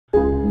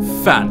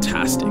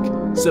Fantastic.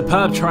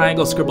 Superb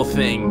triangle scribble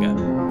thing.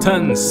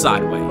 Turn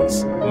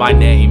sideways. My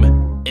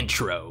name,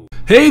 intro.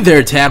 Hey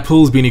there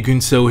tadpoles, Beanie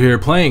Gunso here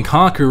playing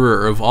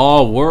Conqueror of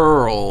All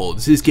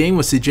Worlds. This game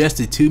was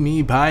suggested to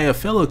me by a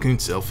fellow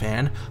Gunso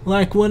fan,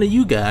 like one of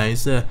you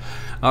guys. I'll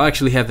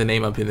actually have the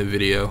name up in the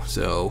video,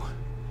 so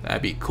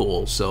that'd be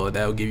cool. So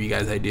that'll give you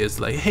guys ideas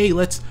like, hey,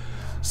 let's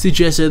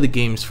suggest other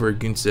games for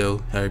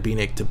Gunso or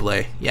Beanie to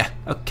play. Yeah,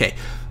 okay.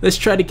 Let's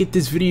try to get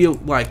this video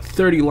like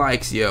 30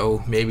 likes,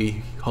 yo.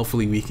 Maybe,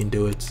 hopefully we can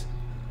do it.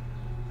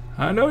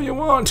 I know you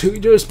want to,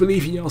 just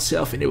believe in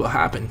yourself and it will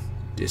happen.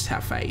 Just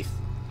have faith.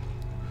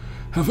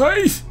 Have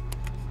faith!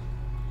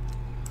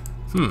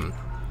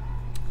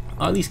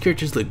 All these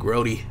characters look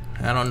grody.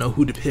 I don't know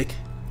who to pick.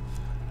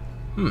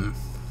 Well,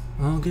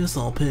 I guess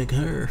I'll pick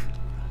her.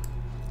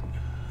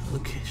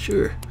 Okay,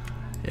 sure.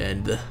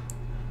 And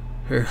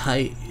her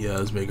height, yeah,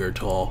 let's make her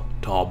tall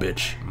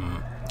bitch.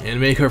 And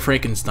make her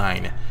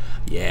Frankenstein.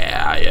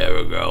 Yeah, there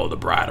we go, the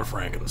Bride of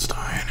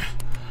Frankenstein.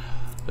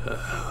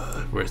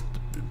 With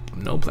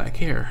no black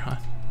hair,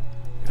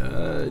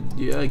 huh?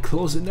 Yeah,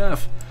 close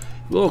enough.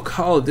 We'll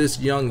call this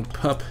young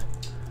pup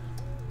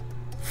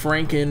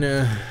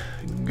Franken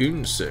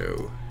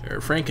Gunso or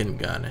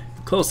Frankengun.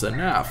 Close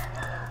enough.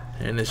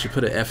 And then she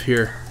put an F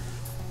here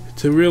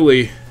to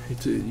really,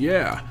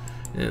 yeah.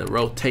 And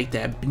rotate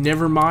that.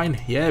 Never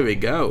mind. Yeah, there we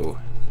go.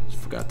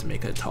 Just forgot to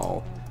make it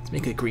tall. Let's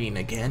make it green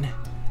again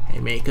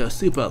and make it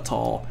super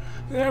tall.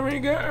 There we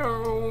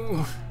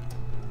go.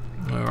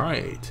 All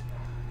right.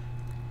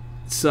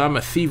 So I'm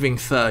a thieving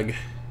thug,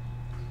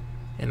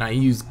 and I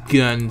use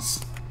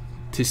guns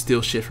to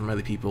steal shit from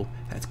other people.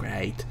 That's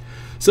great.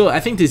 So I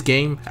think this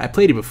game, I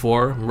played it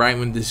before, right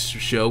when this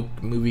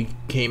movie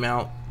came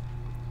out,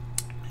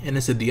 and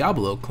it's a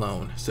Diablo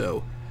clone.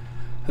 So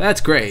that's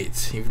great.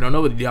 If you don't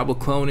know what a Diablo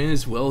clone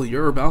is, well,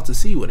 you're about to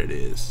see what it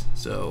is.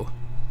 So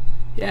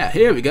yeah,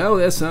 here we go.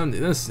 That's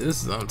this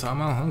is what I'm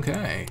talking about.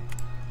 Okay.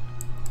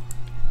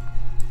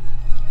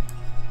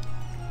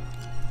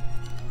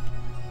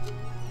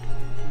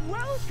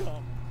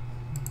 Welcome.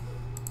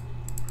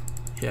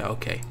 Yeah,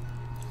 okay.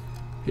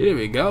 Here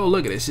we go.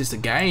 Look at this. It's just a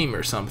game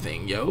or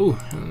something, yo.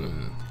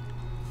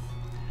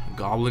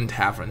 Goblin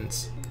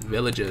taverns,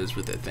 villages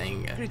with a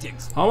thing.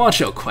 Greetings. I want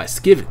your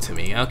quest. Give it to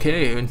me,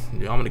 okay? I'm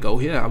gonna go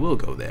here. I will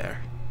go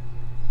there.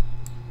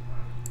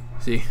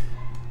 See?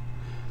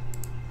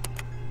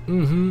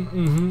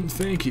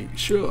 Thank you.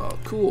 Sure.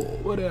 Cool.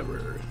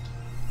 Whatever.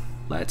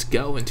 Let's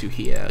go into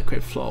here.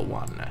 Crypt floor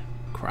 1.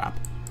 Crap.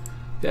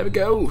 There we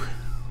go.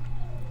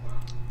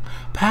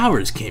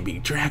 Powers can be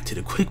dragged to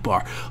the quick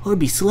bar or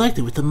be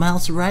selected with the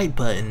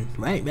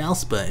right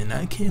mouse button.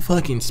 I can't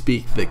fucking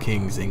speak the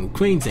Queen's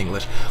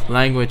English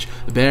language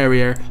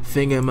barrier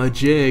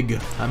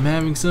thingamajig. I'm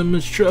having so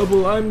much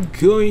trouble. I'm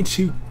going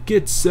to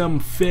get some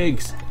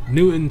figs.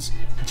 Newton's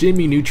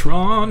Jimmy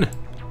Neutron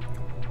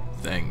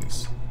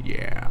things.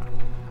 Yeah.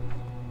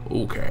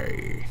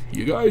 Okay.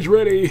 You guys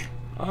ready?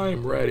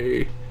 I'm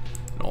ready.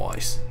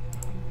 Nice.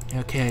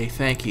 Okay,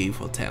 thank you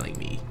for telling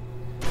me.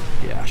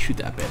 Yeah, shoot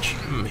that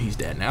bitch. He's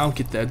dead now.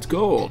 Get that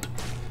gold.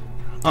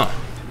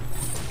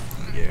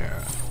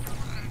 Yeah.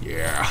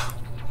 Yeah.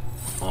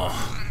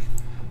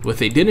 What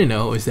they didn't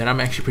know is that I'm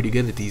actually pretty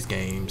good at these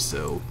games,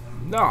 so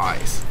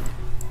nice.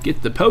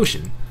 Get the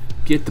potion.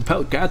 Got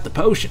the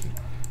potion.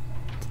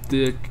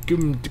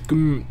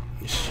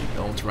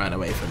 Don't run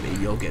away from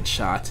me. You'll get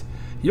shot.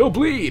 You'll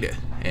bleed.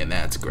 And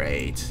that's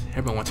great.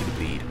 Everyone wants you to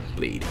bleed.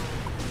 Bleed.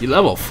 You're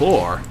level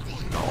 4.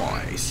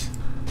 Nice.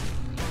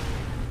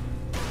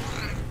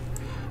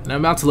 And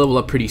I'm about to level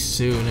up pretty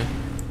soon.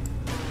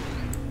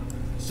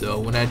 So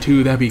when I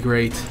do, that'd be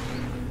great.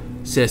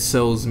 Says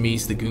souls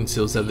meets the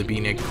Gunsos of the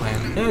Beanie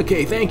clan.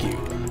 Okay, thank you.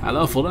 I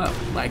leveled up,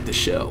 like the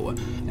show.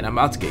 And I'm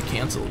about to get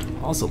cancelled.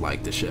 Also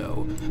like the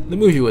show. The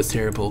movie was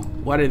terrible.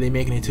 Why are they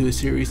making it to a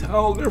series?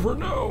 I'll never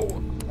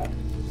know.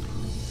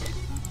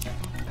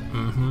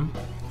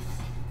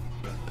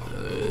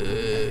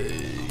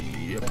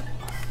 Yep.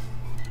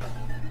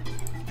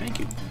 Thank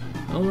you.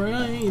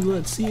 Alright,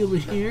 let's see over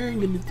here.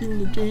 I'm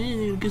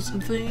gonna get some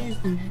things.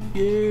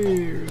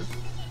 Yeah.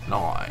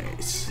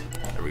 Nice.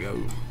 There we go.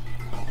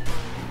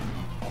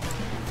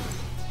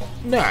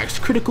 Next,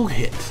 critical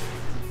hit.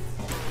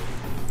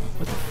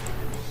 What the?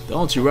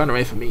 Don't you run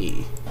away from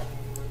me.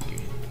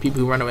 People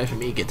who run away from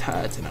me get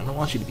hurt, and I don't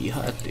want you to be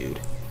hurt, dude.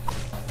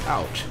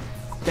 Ouch.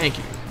 Thank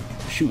you.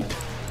 Shoot.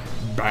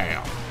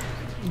 Bam.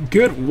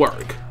 Good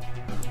work.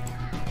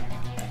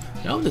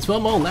 No, there's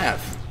one more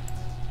left.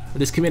 I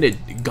just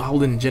committed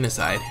goblin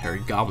genocide, or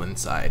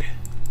goblincide.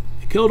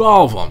 I killed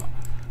all of them.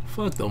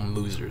 Fuck them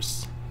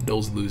losers.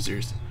 Those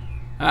losers.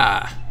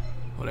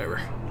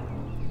 Whatever.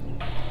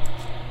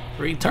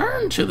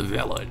 Return to the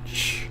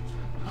village.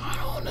 I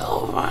don't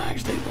know if I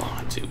actually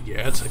want to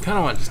yet. So I kind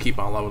of want to just keep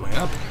on leveling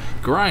up.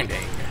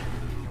 Grinding.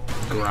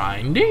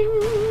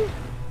 Grinding.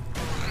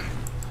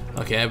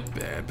 Okay, I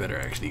better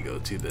actually go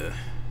to the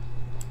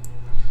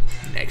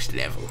next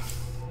level.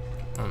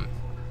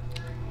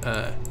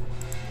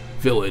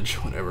 Village,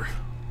 whatever.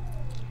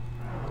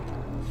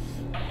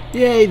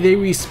 Yay, they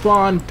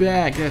respawn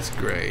back. That's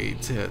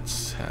great.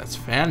 That's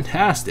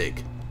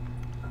fantastic.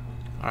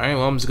 Alright,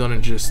 well, I'm just gonna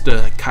just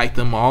kite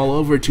them all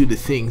over to the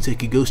things. I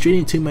could go straight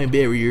into my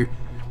barrier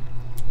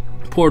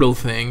portal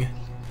thing.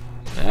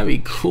 That'd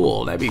be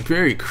cool. That'd be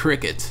very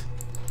cricket.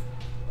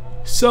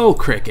 So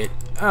cricket.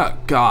 Oh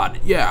god,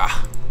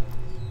 yeah.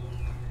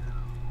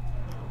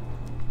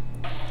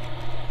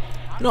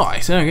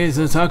 Nice. Okay,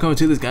 so talk over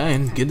to this guy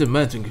and get the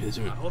message.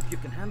 I hope you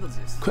can handle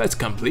this. Quest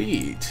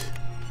complete.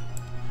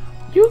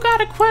 You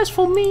got a quest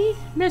for me,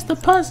 Mr.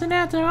 Person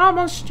after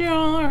almost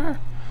sure.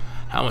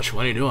 How much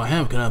money do I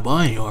have? Can I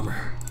buy any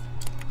armor?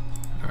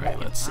 Alright,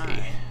 let's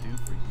see.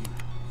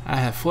 I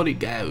have 40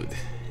 gold.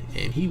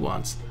 And he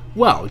wants...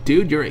 Well,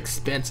 dude, you're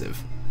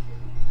expensive.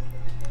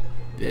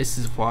 This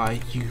is why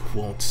you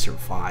won't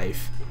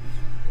survive.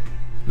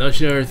 Don't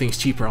you know everything's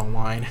cheaper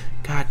online?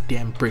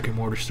 Goddamn brick and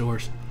mortar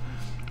stores.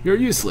 You're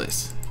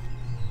useless.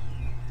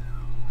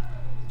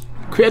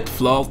 Crit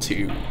Flaw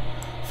 2.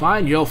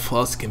 Find your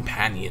first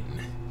companion.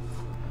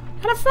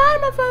 Gotta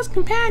find my first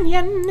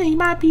companion. He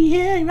might be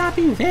here, he might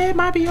be there, he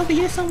might be over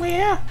here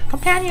somewhere.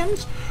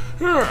 Companions.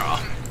 I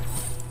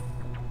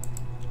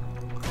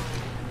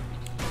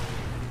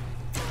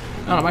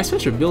don't know, my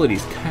special ability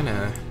is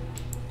kinda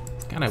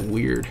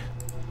weird.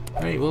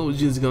 Alright, well, we're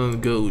just gonna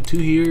go 2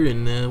 here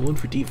and 1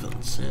 for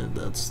defense. And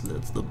that's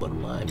the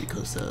bottom line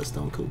because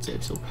Stone Cold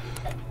said so.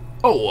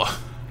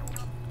 Oh!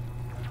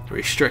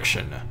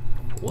 Restriction.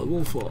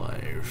 Level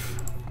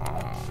 5.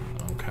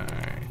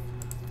 Okay.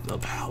 The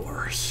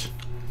powers.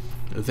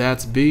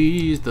 That's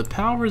bees, the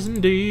powers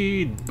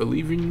indeed.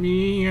 Believe in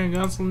me, I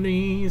got some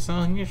needs.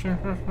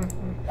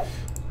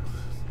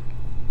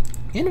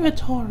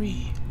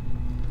 Inventory.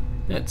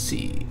 Let's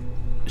see.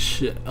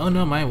 Shit. Oh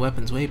no, my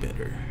weapon's way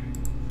better.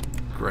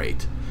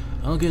 Great.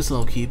 I guess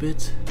I'll keep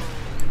it.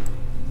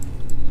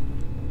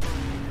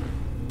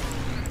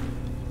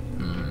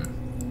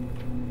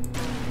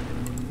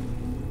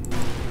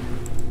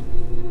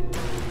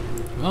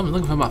 Well, I'm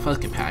looking for my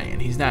first companion.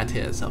 He's not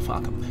here, so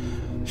fuck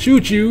him.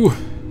 Shoot you!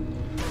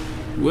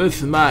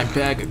 With my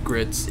bag of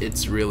grits,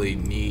 it's really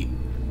neat.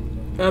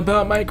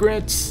 About my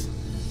grits,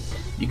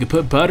 you can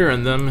put butter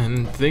in them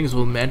and things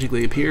will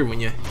magically appear when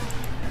you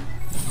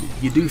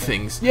do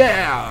things.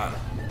 Yeah!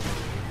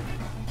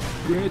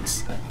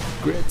 Grits.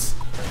 Grits.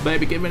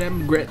 Baby, give me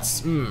them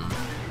grits.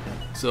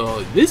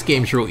 So, this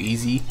game's real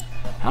easy.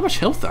 How much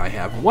health do I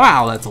have?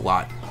 Wow, that's a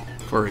lot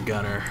for a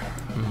gunner.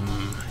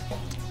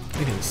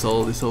 I can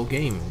solo this whole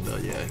game,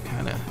 but yeah,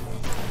 kinda.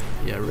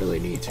 Yeah, I really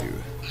need to.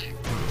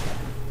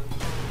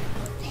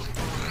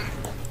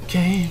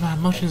 Okay, my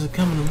emotions are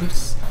coming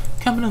loose.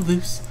 Coming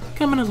loose.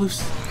 Coming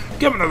loose.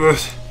 Coming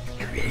loose.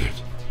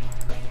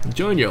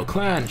 Join your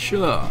clan,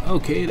 sure.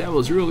 Okay, that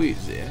was real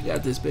easy. I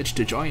got this bitch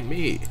to join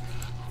me.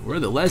 We're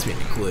the lesbian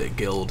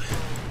guild.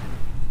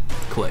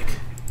 Click.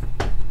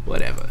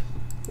 Whatever.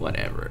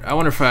 Whatever. I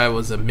wonder if I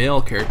was a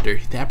male character,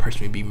 that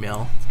person would be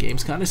male. This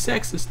game's kind of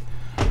sexist.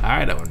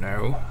 I don't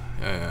know.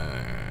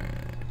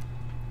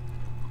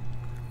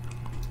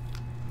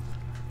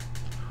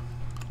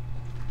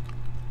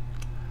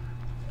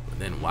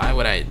 Then why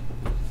would I?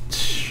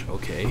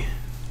 Okay.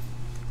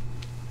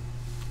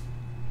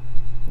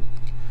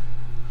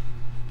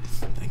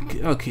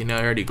 Okay, no,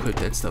 I already equipped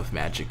that stuff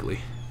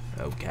magically.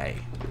 Okay.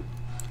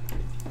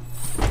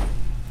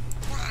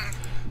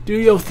 Do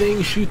your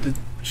thing. Shoot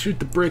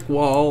the brick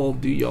wall.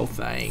 Do your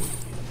thing.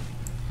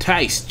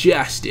 Taste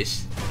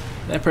justice.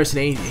 That person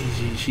ain't.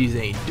 She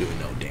ain't doing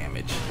no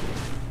damage.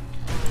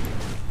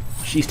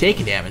 She's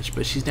taking damage,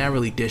 but she's not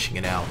really dishing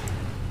it out.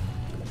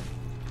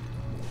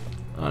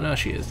 Oh no,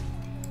 she is.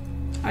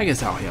 I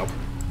guess I'll help.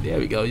 There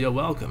we go. You're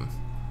welcome.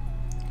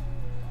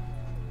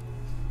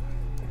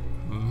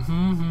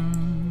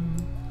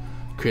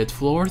 Crit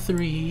floor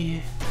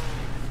 3.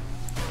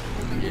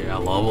 Yeah,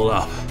 leveled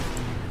up.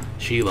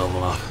 She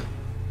leveled up.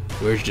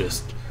 Where's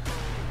just...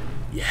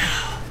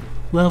 Yeah.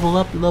 Level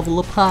up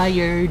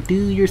higher,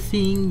 do your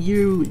thing,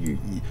 yeah,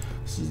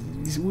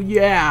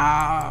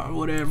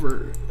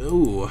 whatever.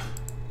 Ooh.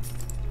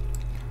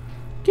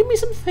 Give me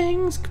some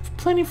things,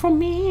 plenty for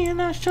me, and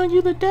I'll show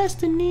you the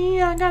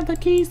destiny. I got the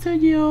keys to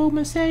your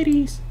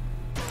Mercedes.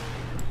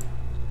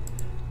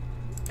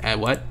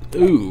 What?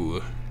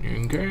 Ooh.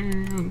 Okay.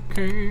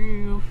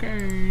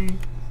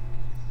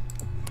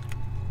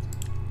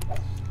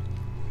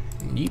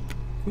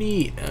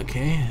 Neat.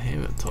 Okay,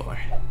 inventory.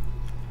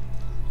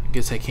 I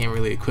guess I can't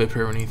really equip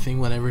her or anything.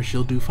 Whatever,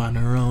 she'll do find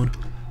her own.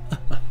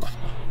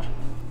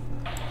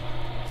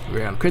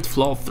 We're on Crit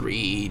Floor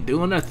 3,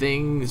 doing our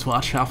things.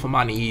 Watch out for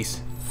my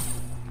knees.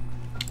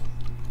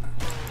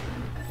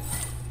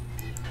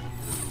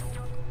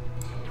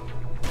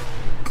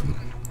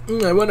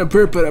 I want to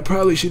burp, but I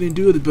probably shouldn't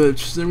do it, but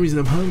for some reason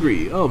I'm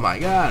hungry. Oh my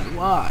god,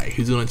 why?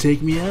 He's gonna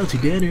take me out to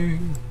dinner.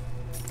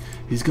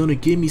 He's gonna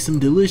give me some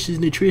delicious,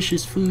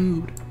 nutritious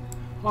food.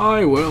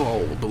 I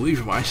will believe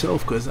in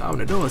myself, because I'm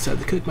an adult, so I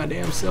have to cook my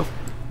damn self.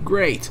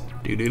 Great.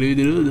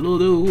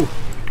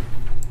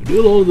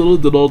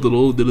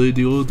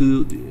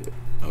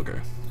 Okay.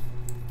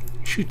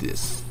 Shoot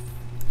this.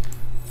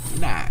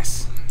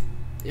 Nice.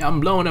 Yeah, I'm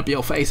blowing up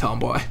your face,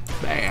 homeboy.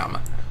 Bam.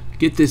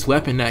 Get this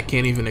weapon that I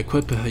can't even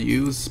equip or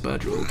use,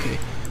 but okay.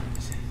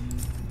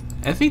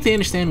 I think they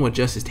understand what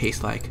justice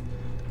tastes like.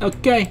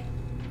 Okay.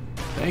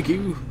 Thank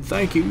you.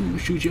 Thank you.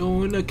 Shoot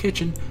you in the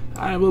kitchen.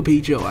 I will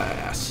beat your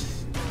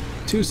ass.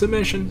 To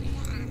submission.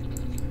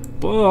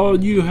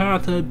 But you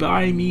have to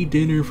buy me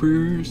dinner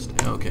first.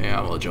 Okay,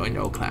 I will join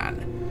your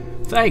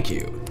clan. Thank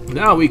you.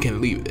 Now we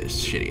can leave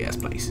this shitty ass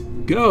place.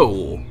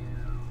 Go.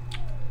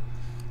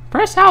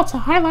 Press out to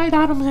highlight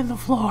items in the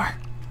floor.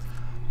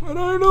 I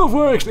don't know if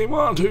I actually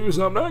want to,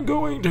 so I'm not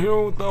going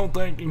to. Don't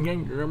think.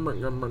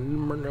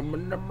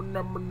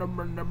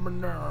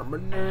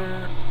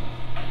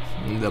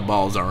 The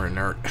balls are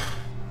inert.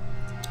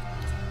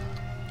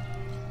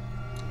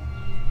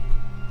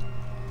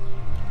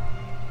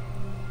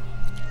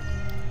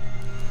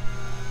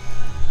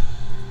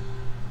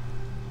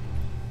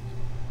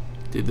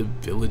 Did the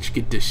village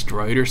get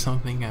destroyed or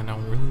something? I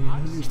don't really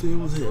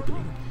understand what's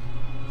happening.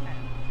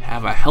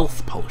 Have a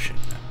health potion.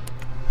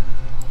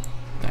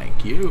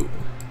 Thank you.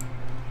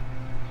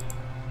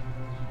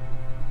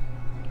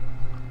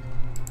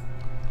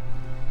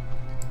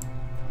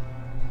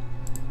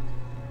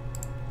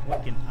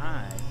 What can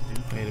I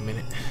do? Wait a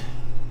minute.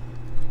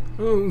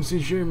 Oh,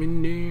 since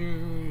Sherman,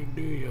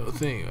 do your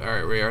thing.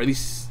 Alright, Ray, are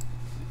these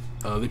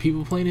other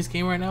people playing this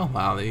game right now?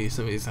 Wow,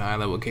 some of these high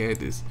level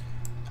characters.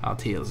 I'll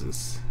tell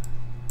this.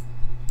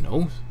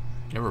 No?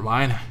 Never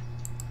mind.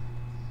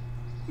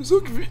 I'm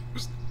so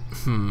confused.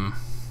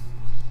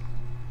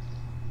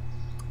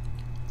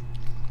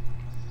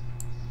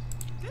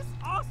 This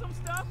awesome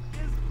stuff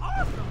is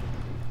awesome.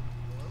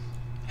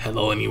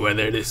 Hello, anywhere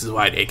there. This is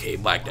White, aka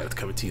Black Death,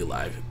 coming to you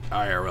live.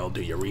 IRL,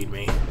 do you read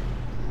me?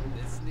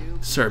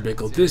 Sir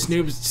Bickle, this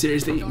noob,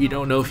 seriously, you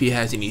don't know if he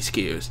has any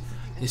skills.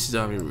 This is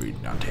all me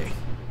reading, Dante.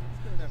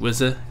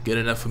 Was it good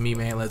enough for me,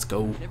 man? Let's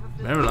go.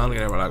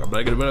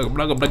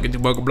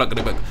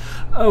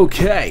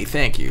 Okay,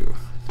 thank you.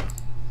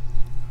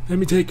 Let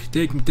me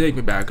take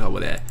me back over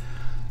that.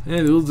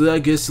 And I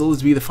guess it'll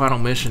be the final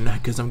mission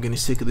because I'm getting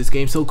sick of this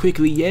game so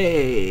quickly.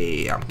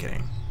 Yay! I'm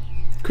kidding.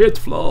 Crit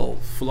flow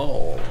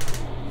 4.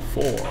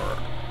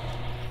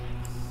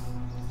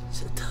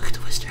 It's a tongue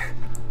twister.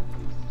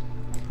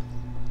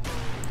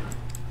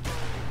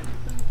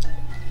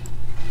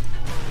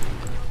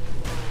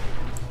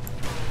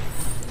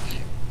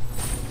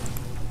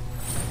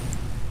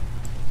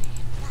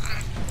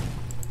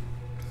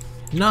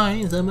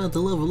 Nice, I'm about to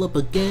level up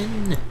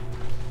again.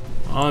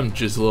 I'm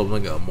just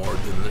leveling up more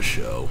than the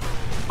show.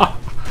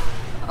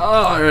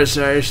 Oh,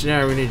 sorry, it's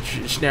not even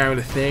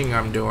a thing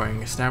I'm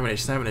doing. It's not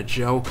even a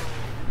joke.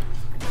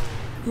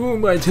 Who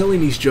am I telling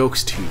these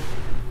jokes to?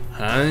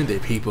 Huh? The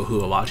people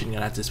who are watching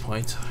it at this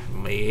point?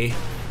 Me?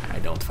 I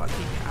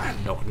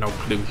have no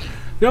clue.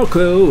 No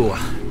clue.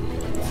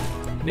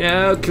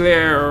 No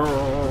clue.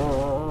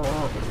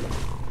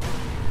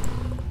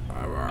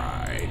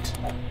 Alright.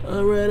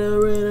 Alright.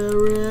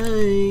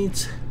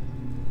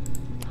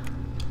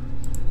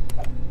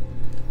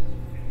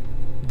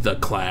 The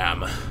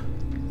clam.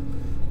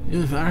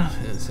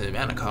 It's the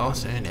amount of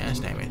cost and dash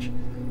damage.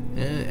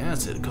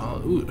 Acid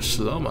call. Ooh,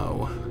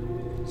 slow-mo.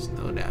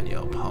 Slow down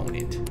your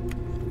opponent.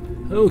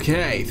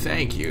 Okay,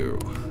 thank you.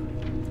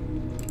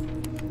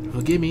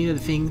 Well, give me the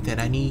thing that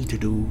I need to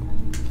do.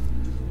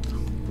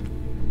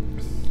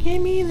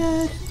 Give me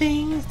the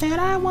things that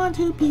I want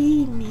to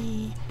be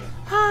me.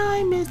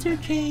 I'm Mr.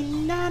 J.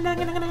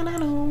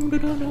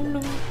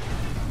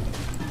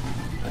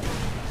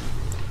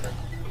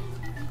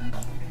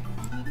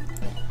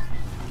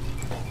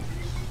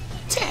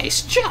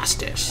 Taste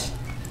justice.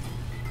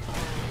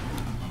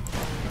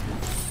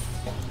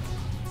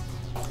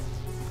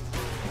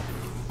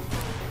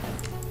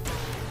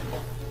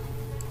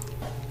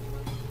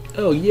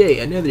 Oh yay,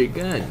 another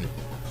gun.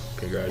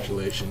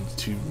 Congratulations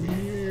to me.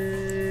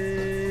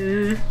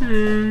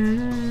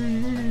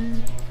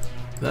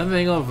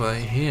 Nothing over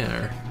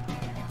here.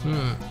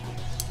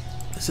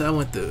 So I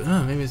went through.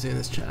 Oh, maybe it's in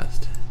this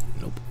chest.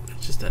 Nope,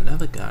 it's just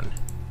another gun.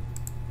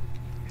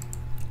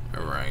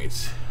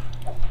 Alright.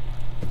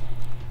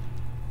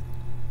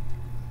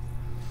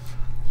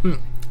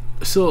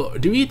 So,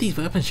 do we get these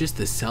weapons just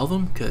to sell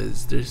them?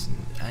 Because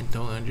I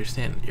don't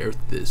understand.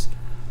 It's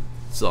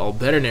all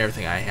better than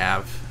everything I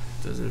have.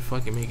 Doesn't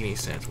fucking make any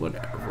sense.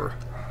 Whatever.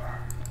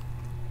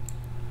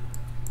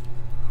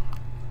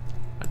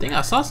 I think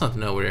I saw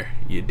something over there.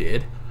 You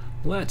did?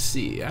 Let's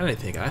see. I didn't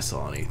think I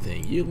saw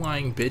anything. You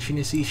lying bitch, you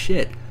didn't see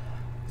shit.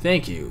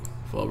 Thank you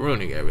for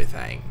ruining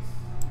everything.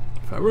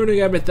 For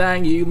ruining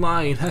everything, you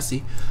lying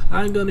hussy.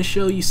 I'm gonna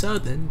show you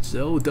something,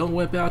 so don't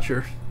whip out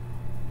your...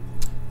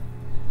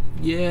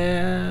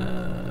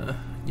 Yeah...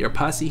 your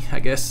pussy, I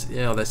guess.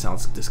 Yeah, that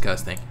sounds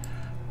disgusting.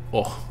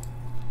 Oh.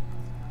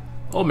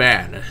 Oh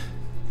man.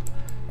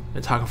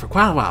 Been talking for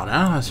quite a while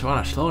now. I just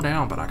want to slow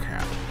down, but I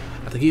can't.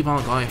 I have to keep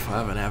on going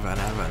forever and ever and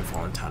ever and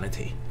for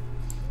eternity.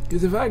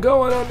 Because if I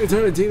go on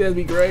eternity, that'd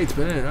be great,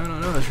 but I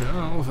don't know.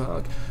 Oh,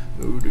 fuck.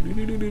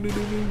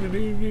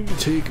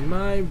 Take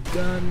my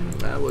gun,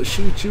 I will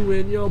shoot you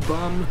in your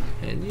bum,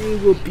 and you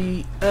will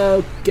be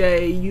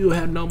okay. You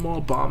have no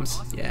more bombs.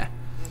 Yeah.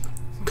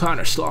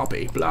 Kinda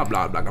sloppy. Blah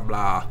blah blah blah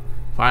blah.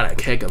 Find a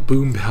keg of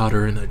boom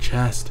powder in the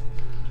chest.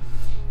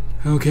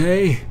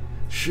 Okay,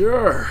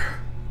 sure.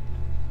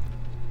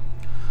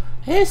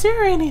 Is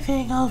there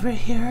anything over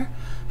here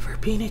for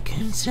peanut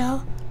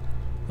gunso?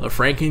 Or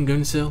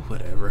frankengunso?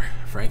 Whatever.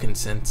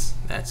 Frankincense.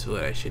 That's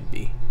what I should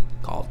be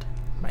called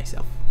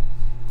myself.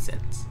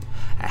 Since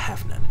I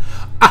have none.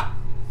 Ah!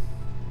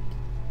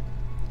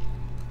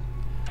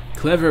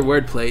 Clever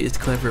wordplay is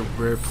clever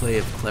wordplay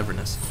of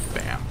cleverness.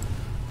 Bam.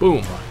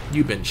 Boom.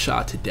 You've been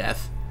shot to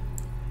death.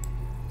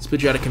 Let's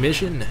put you out of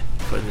commission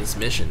for this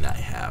mission I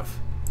have.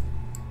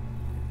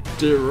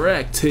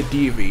 Direct to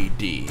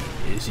DVD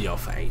is your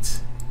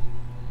fate.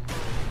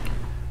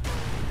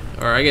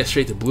 Or I guess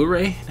straight to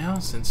Blu-ray now,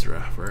 since we're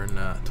in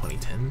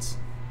 2010s.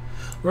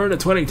 We're in the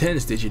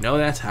 2010s, did you know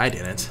that? I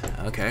didn't.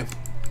 Okay.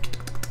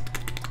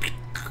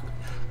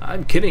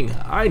 I'm kidding,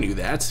 I knew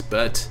that,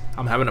 but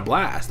I'm having a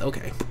blast.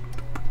 Okay.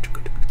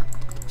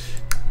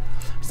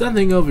 There's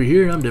nothing over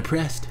here, I'm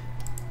depressed.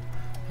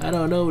 I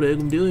don't know what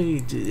I'm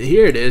doing.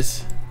 Here it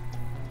is.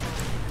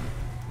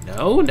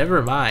 No,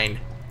 never mind.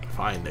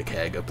 Find the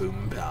keg of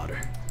boom powder.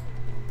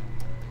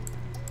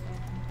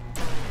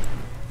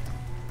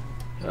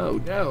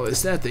 Oh no,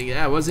 it's nothing.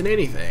 That wasn't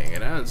anything,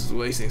 and I was just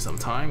wasting some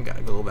time.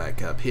 Gotta go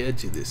back up here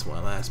to this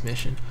one last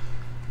mission.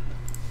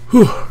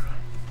 Whew.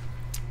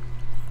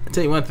 I'll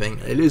tell you one thing,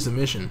 it is a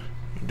mission.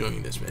 I'm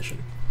doing this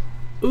mission.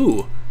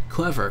 Ooh,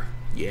 clever.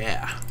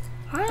 Yeah.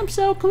 I am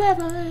so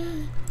clever.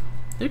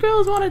 The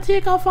girls want to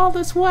take off all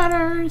the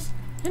sweaters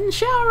and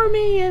shower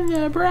me in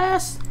their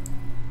breasts.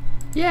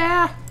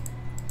 Yeah.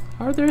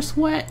 Or their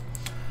sweat.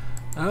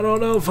 I don't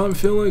know if I'm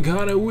feeling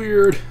kinda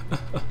weird.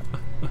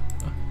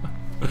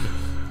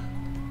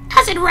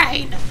 Acid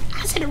rain!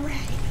 Acid rain!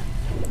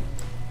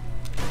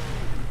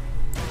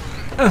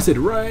 Acid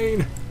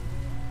rain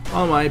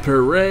on my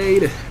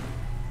parade.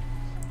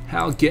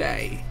 How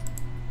gay.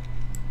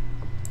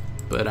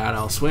 But I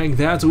don't swing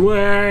that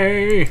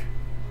way.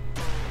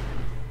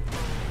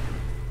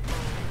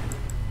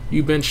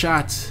 You've been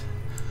shot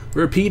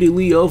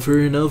repeatedly over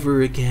and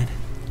over again.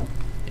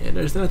 And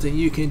there's nothing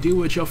you can do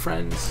with your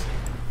friends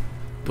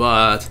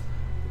but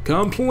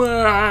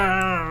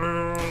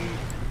complain.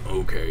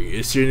 Okay,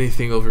 is there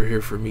anything over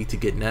here for me to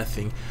get?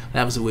 Nothing.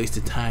 That was a waste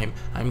of time.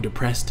 I'm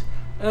depressed.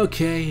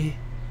 Okay.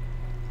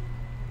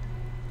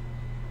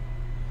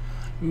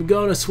 I'm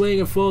gonna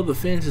swing for the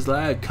fences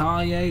like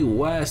Kanye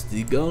West.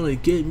 You're gonna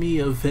get me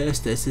a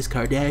vest that says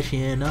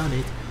Kardashian on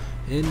it.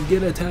 And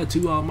get a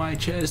tattoo on my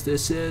chest that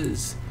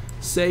says,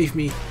 save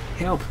me,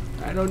 help,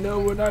 I don't know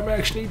what I'm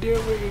actually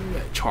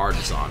doing. Charge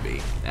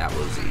zombie. That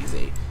was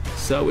easy.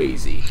 So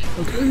easy.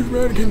 Okay,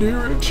 man, can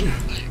hear it.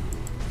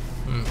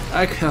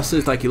 I like how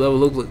it's like you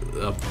look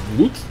like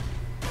whoops.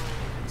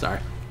 Sorry.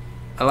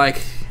 I like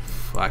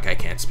fuck, I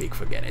can't speak,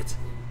 forget it.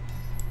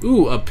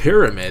 Ooh, a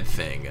pyramid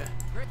thing.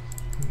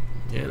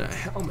 And a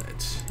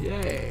helmet.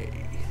 Yay.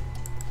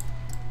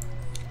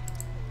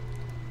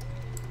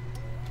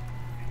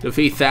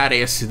 Defeat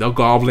Thaddeus, the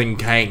Goblin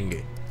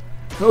King.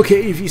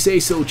 Okay, if you say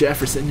so,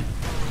 Jefferson.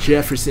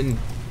 Jefferson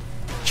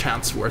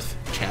Chancellorworth.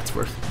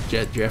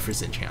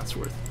 Jefferson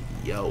Chancellorworth.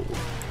 Yo.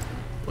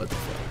 What the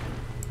fuck?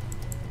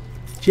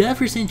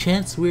 Jefferson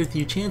Chancellorworth,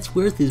 your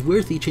Chancellorworth is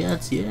worthy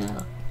chance,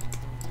 yeah.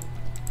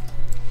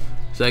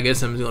 So I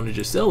guess I'm going to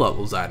just sell all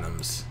those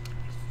items.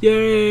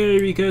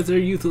 Yay, because they're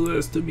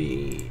useless to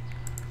me.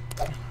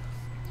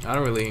 I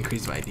don't really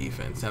increase my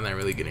defense. I'm not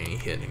really getting any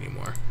hit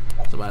anymore.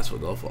 So might as well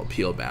go for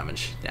peel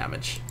damage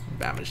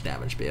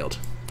build.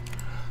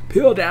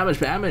 Peel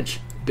damage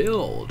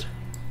build.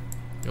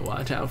 And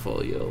watch out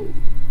for yo.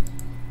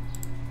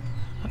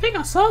 I think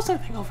I saw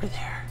something over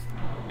there.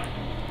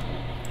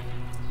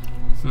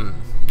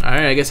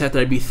 Alright, I guess after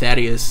I beat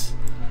Thaddeus,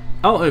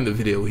 I'll end the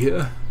video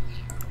here.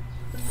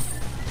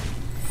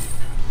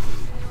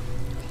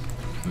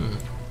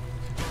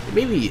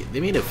 Maybe they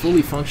made a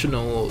fully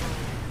functional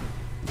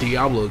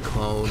Diablo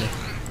clone.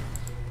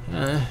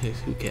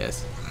 Who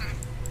cares?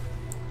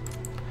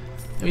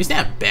 I mean, it's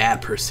not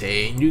bad per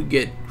se. You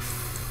get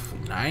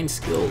 9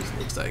 skills,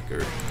 looks like,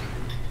 or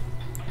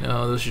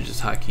no, those are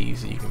just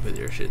hotkeys that you can put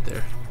your shit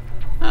there.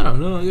 I don't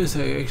know. I guess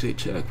I actually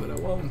check, but I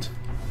won't.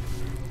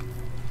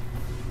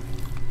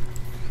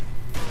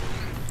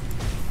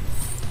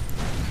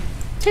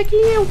 Take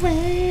you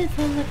away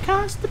from the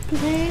constant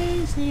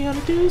place. You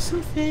gotta do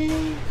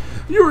something.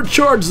 You're a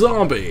charged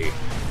zombie.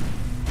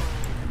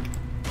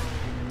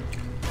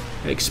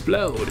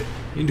 Explode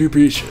into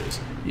pieces,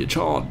 you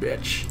charred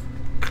bitch.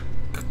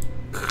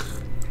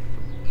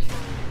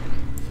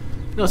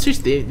 No,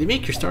 seriously, they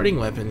make your starting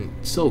weapon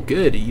so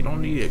good, you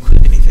don't need to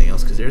equip anything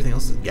else, because everything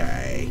else is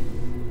gay.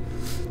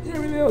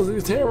 Everything else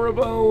is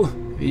terrible.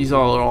 These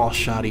are all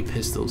shoddy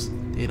pistols.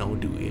 They don't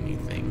do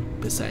anything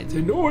besides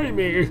annoy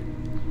me.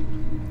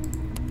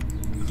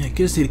 I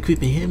guess they'd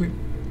equip a hammer,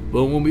 but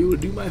I won't be able to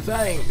do my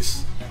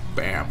things.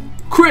 Bam.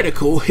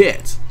 Critical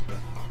hit.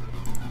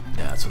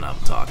 That's what I'm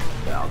talking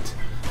about.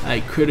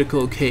 I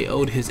critical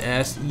KO'd his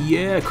ass.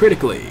 Yeah,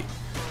 critically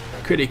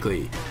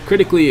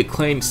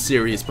acclaimed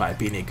series by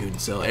beating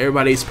Gunso.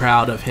 Everybody's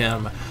proud of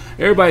him.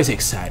 Everybody's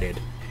excited.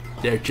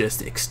 They're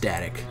just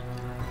ecstatic.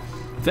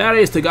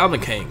 Thaddeus the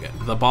Goblin King,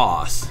 the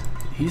boss.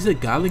 He's a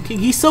Goblin King?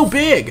 He's so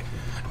big!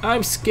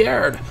 I'm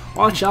scared.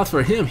 Watch out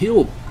for him.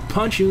 He'll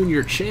punch you in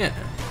your chin.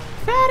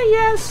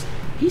 Thaddeus,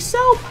 he's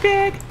so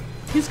big.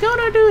 He's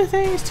gonna do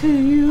things to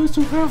you,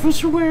 so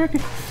Professor Work.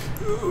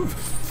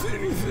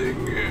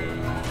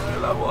 Anything,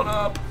 level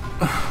up.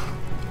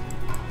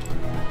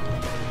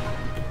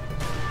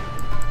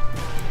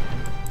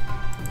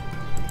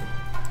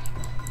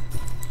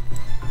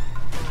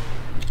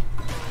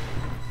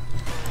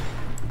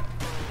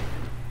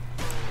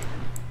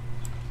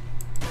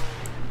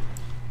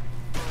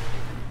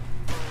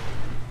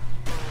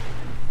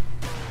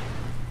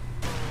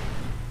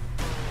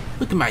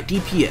 Look at my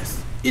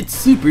DPS. It's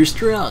super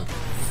strong.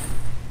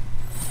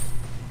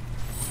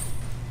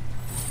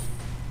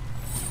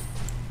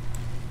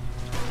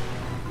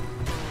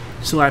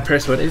 So I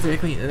press what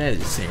exactly? And that is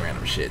just saying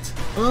random shit.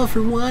 Oh,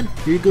 for one,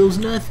 here goes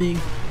nothing.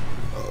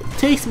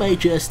 Takes my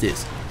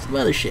justice. Some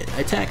other shit.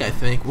 Attack, I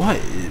think. What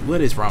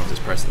is wrong with this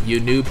person?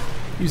 You noob?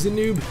 Use a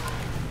noob.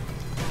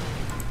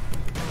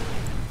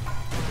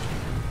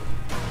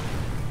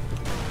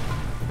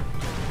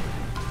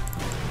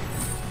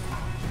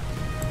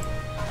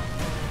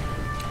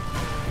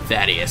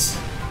 Thaddeus.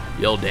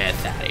 You're dead,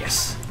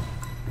 Thaddeus.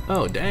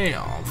 Oh,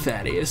 damn,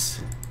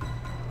 Thaddeus.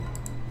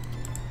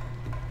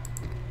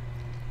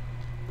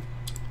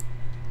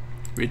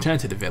 Return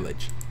to the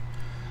village.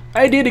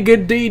 I did a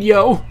good deed,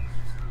 yo.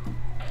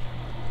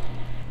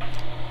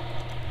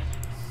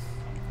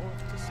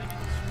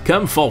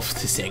 Come forth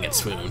to sing and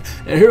swoon.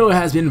 A hero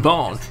has been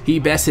born. He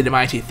bested the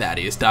mighty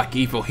Thaddeus. Dark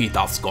evil he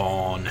doth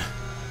scorn.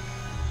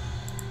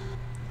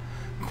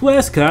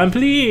 Quest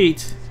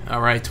complete.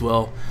 Alright,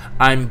 well,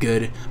 I'm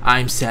good.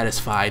 I'm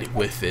satisfied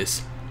with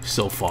this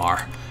so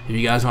far. If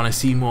you guys want to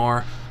see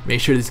more,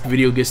 make sure this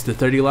video gets to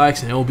 30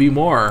 likes and there will be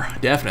more,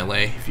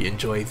 definitely, if you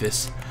enjoy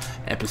this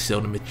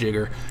episode of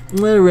Majigger.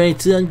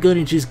 Alright, so I'm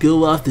gonna just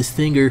go off this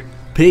finger.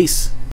 Peace.